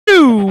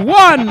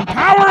1.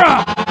 Power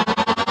up!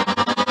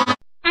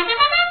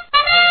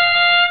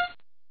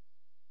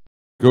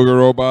 Cougar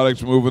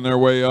Robotics moving their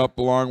way up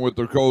along with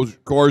their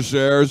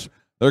Corsairs.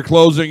 They're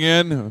closing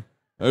in.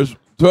 There's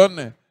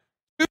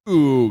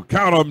 2,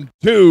 count them,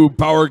 2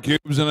 power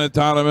cubes and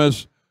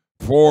autonomous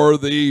for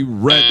the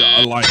Red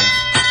Alliance.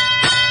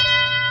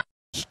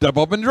 Step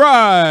up and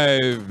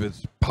drive.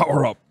 It's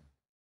power up.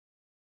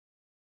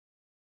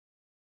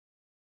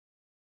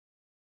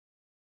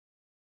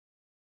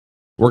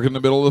 Work in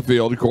the middle of the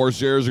field. The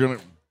Corsairs are going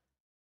to.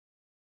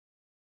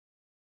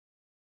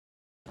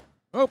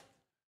 Oh,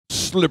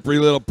 slippery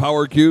little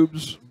power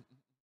cubes.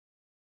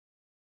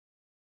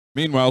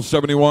 Meanwhile,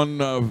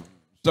 71,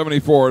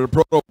 74, the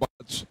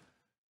Protobots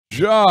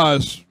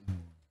just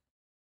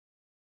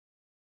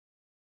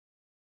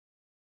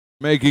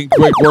making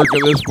quick work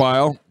of this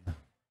pile.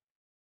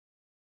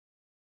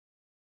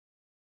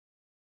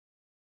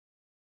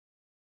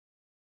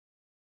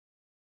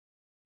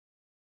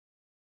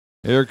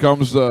 Here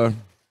comes the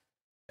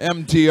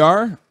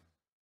MTR.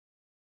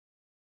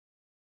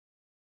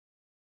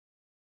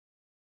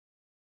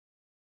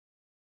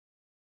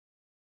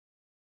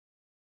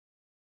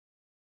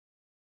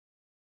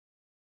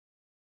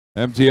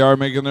 MTR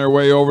making their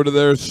way over to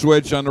their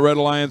switch on the Red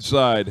Alliance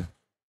side.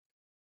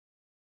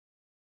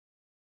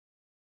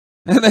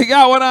 And they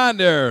got one on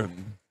there.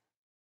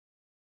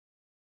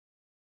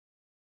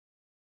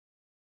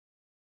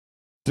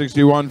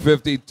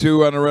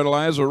 61-52 on the Red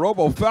Alliance. The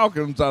Robo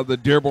Falcons out of the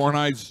Dearborn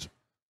Heights.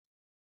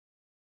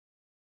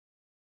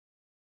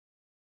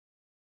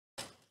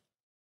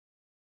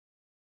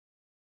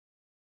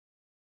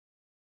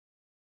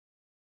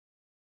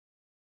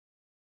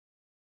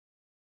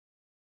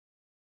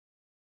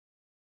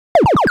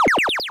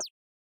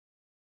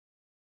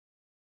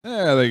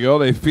 There they go.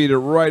 They feed it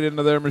right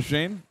into their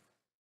machine.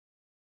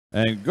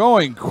 And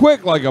going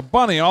quick like a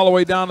bunny all the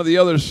way down to the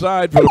other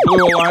side for the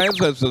Blue Alliance.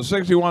 That's the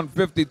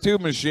 61-52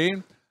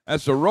 machine.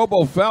 That's the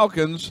Robo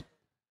Falcons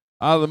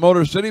out of the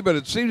Motor City, but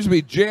it seems to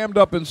be jammed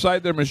up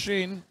inside their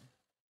machine.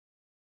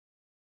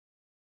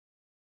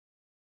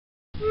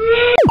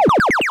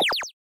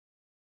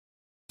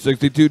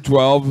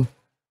 $62-12.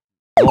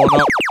 Going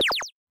up.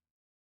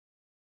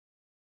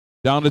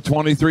 Down to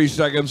 23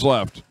 seconds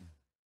left.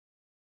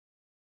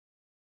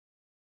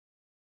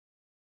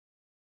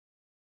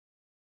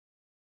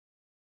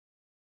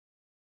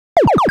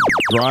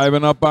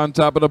 Driving up on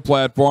top of the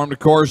platform. The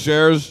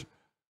Corsairs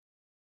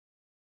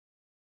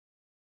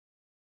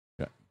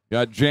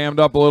got jammed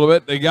up a little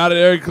bit. They got it,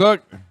 Eric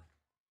Cook.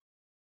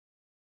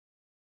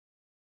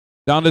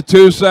 Down to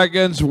 2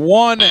 seconds.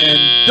 1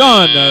 and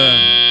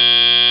done.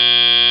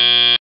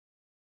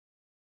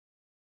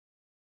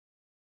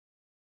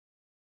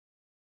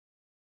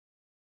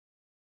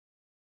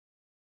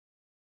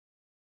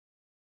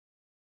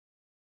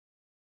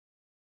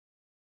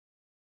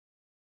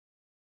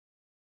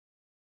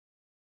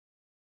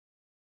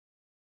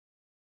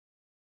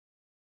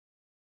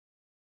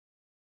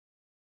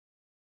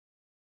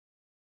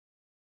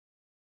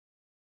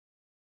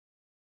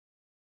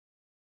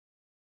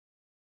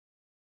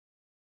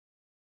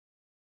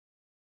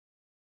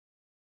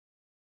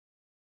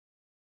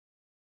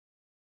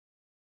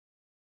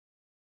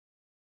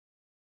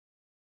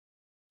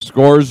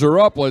 Scores are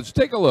up. Let's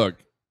take a look.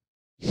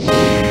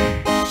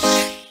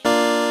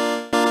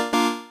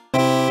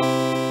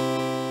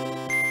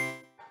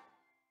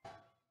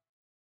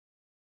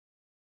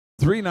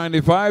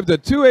 395 to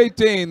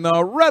 218.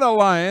 The Red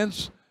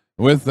Alliance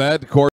with that course.